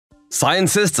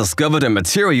Scientists discovered a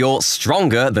material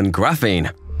stronger than graphene.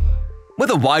 With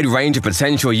a wide range of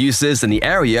potential uses in the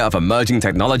area of emerging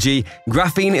technology,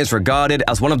 graphene is regarded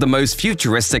as one of the most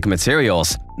futuristic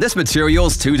materials. This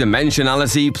material's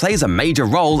two-dimensionality plays a major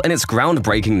role in its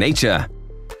groundbreaking nature.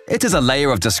 It is a layer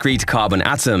of discrete carbon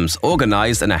atoms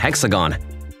organized in a hexagon,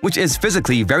 which is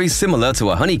physically very similar to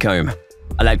a honeycomb.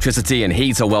 Electricity and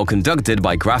heat are well conducted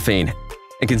by graphene.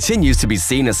 It continues to be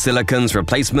seen as silicon's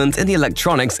replacement in the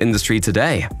electronics industry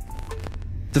today.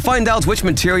 To find out which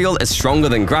material is stronger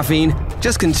than graphene,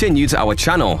 just continue to our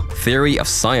channel, Theory of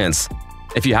Science.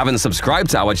 If you haven't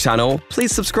subscribed to our channel,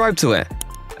 please subscribe to it.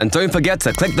 And don't forget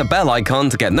to click the bell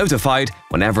icon to get notified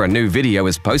whenever a new video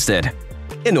is posted.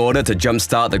 In order to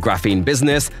jumpstart the graphene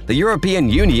business, the European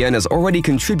Union has already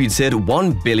contributed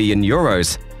 €1 billion.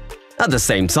 At the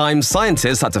same time,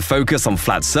 scientists had to focus on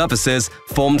flat surfaces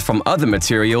formed from other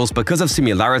materials because of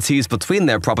similarities between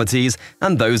their properties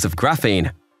and those of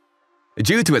graphene.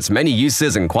 Due to its many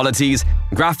uses and qualities,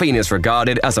 graphene is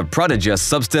regarded as a prodigious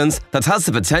substance that has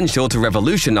the potential to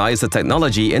revolutionize the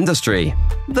technology industry.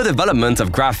 The development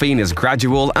of graphene is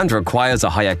gradual and requires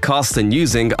a higher cost than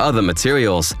using other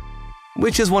materials,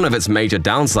 which is one of its major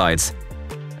downsides.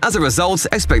 As a result,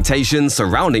 expectations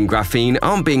surrounding graphene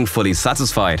aren't being fully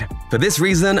satisfied. For this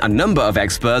reason, a number of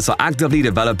experts are actively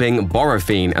developing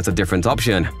Borophene as a different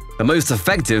option. The most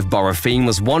effective Borophene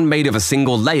was one made of a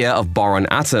single layer of boron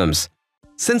atoms.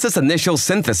 Since its initial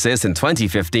synthesis in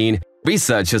 2015,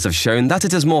 researchers have shown that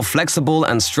it is more flexible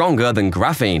and stronger than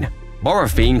graphene.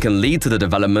 Borophene can lead to the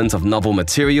development of novel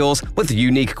materials with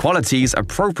unique qualities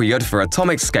appropriate for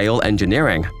atomic-scale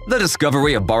engineering. The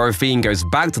discovery of Borophene goes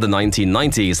back to the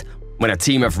 1990s, when a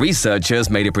team of researchers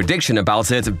made a prediction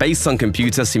about it based on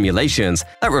computer simulations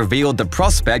that revealed the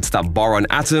prospect that boron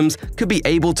atoms could be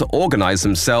able to organize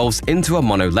themselves into a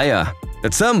monolayer. The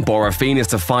term Borophene is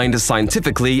defined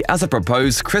scientifically as a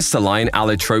proposed crystalline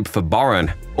allotrope for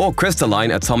boron, or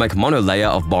crystalline atomic monolayer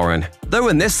of boron. Though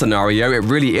in this scenario it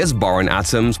really is boron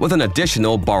atoms with an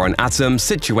additional boron atom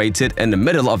situated in the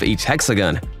middle of each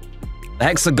hexagon. The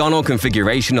hexagonal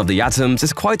configuration of the atoms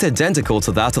is quite identical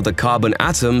to that of the carbon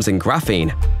atoms in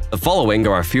graphene. The following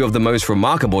are a few of the most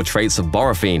remarkable traits of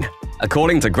Borophene.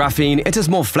 According to graphene, it is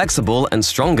more flexible and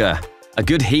stronger. A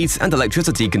good heat and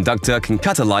electricity conductor can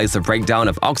catalyze the breakdown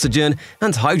of oxygen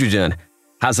and hydrogen,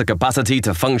 has a capacity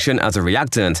to function as a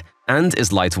reactant, and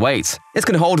is lightweight. It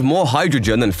can hold more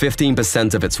hydrogen than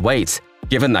 15% of its weight.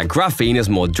 Given that graphene is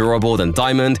more durable than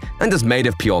diamond and is made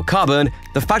of pure carbon,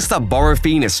 the fact that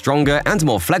Borophene is stronger and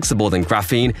more flexible than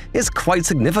graphene is quite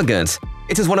significant.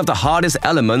 It is one of the hardest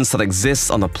elements that exists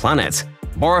on the planet.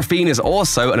 Borophene is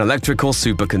also an electrical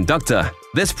superconductor.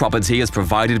 This property is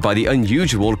provided by the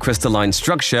unusual crystalline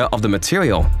structure of the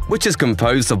material, which is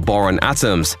composed of boron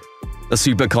atoms. The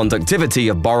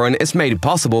superconductivity of boron is made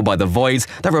possible by the voids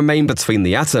that remain between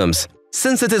the atoms.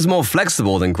 Since it is more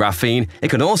flexible than graphene, it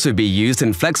can also be used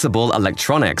in flexible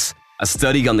electronics. A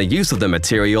study on the use of the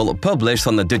material published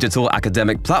on the digital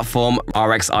academic platform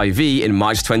RXIV in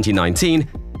March 2019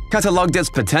 catalogued its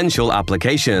potential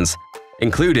applications,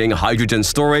 including hydrogen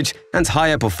storage and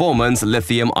higher performance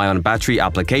lithium-ion battery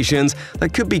applications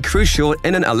that could be crucial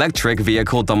in an electric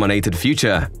vehicle-dominated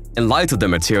future. In light of the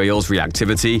material's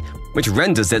reactivity, which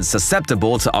renders it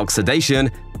susceptible to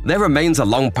oxidation, there remains a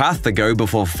long path to go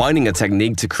before finding a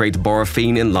technique to create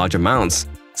Borophene in large amounts.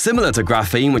 Similar to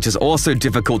graphene, which is also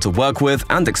difficult to work with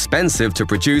and expensive to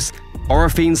produce,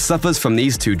 Borophene suffers from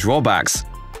these two drawbacks.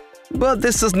 But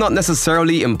this does not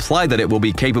necessarily imply that it will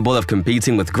be capable of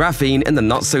competing with graphene in the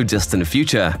not-so-distant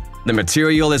future. The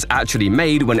material is actually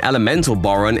made when elemental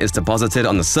boron is deposited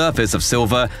on the surface of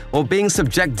silver or being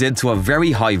subjected to a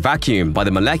very high vacuum by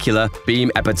the molecular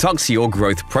beam epitaxial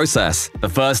growth process. The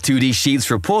first 2D sheets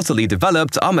reportedly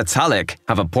developed are metallic,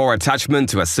 have a poor attachment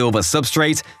to a silver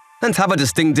substrate, and have a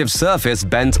distinctive surface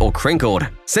bent or crinkled.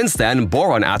 Since then,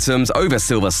 boron atoms over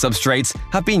silver substrates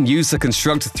have been used to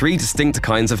construct 3 distinct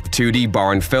kinds of 2D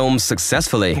boron films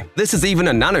successfully. This is even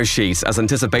a nanosheet as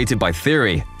anticipated by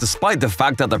theory, despite the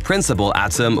fact that the principal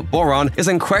atom, boron, is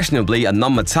unquestionably a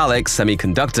non-metallic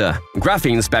semiconductor.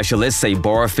 Graphene specialists say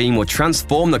Borophene will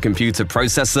transform the computer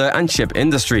processor and chip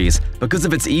industries because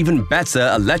of its even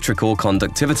better electrical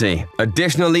conductivity.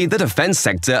 Additionally, the defense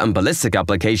sector and ballistic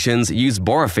applications use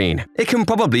Borophene. borophene. It can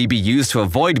probably be used to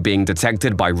avoid being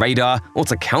detected by radar or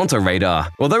to counter radar.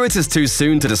 Although it is too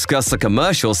soon to discuss the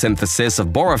commercial synthesis of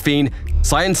borophene,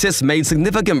 scientists made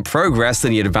significant progress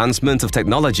in the advancement of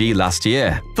technology last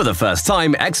year. For the first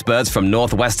time, experts from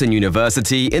Northwestern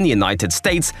University in the United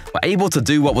States were able to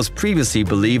do what was previously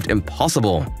believed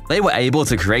impossible. They were able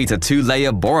to create a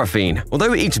two-layer borophene.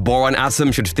 Although each boron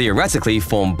atom should theoretically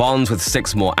form bonds with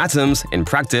 6 more atoms, in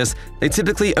practice, they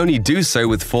typically only do so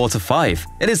with 4 to 5.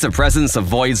 It is the presence of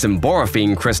voids in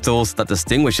borophene crystals that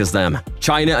distinguishes them.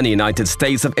 China and the United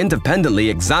States have independently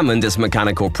examined its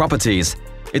mechanical properties.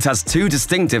 It has 2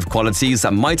 distinctive qualities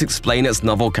that might explain its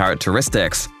novel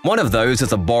characteristics. One of those is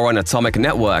the boron atomic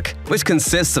network, which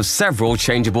consists of several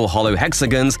changeable hollow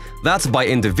hexagons that, by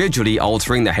individually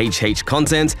altering the HH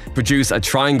content, produce a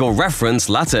triangle reference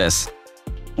lattice.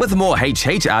 With more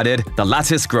HH added, the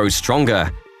lattice grows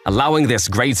stronger, allowing this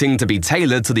grating to be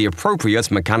tailored to the appropriate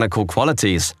mechanical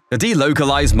qualities. The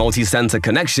delocalized multi-center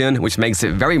connection, which makes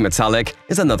it very metallic,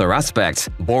 is another aspect.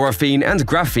 Borophene and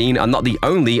graphene are not the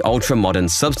only ultra-modern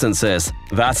substances.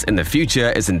 That, in the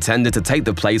future, is intended to take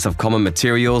the place of common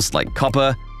materials like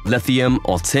copper, lithium,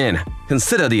 or tin.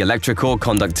 Consider the electrical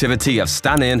conductivity of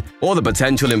stannine or the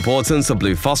potential importance of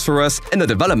blue phosphorus in the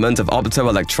development of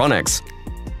optoelectronics.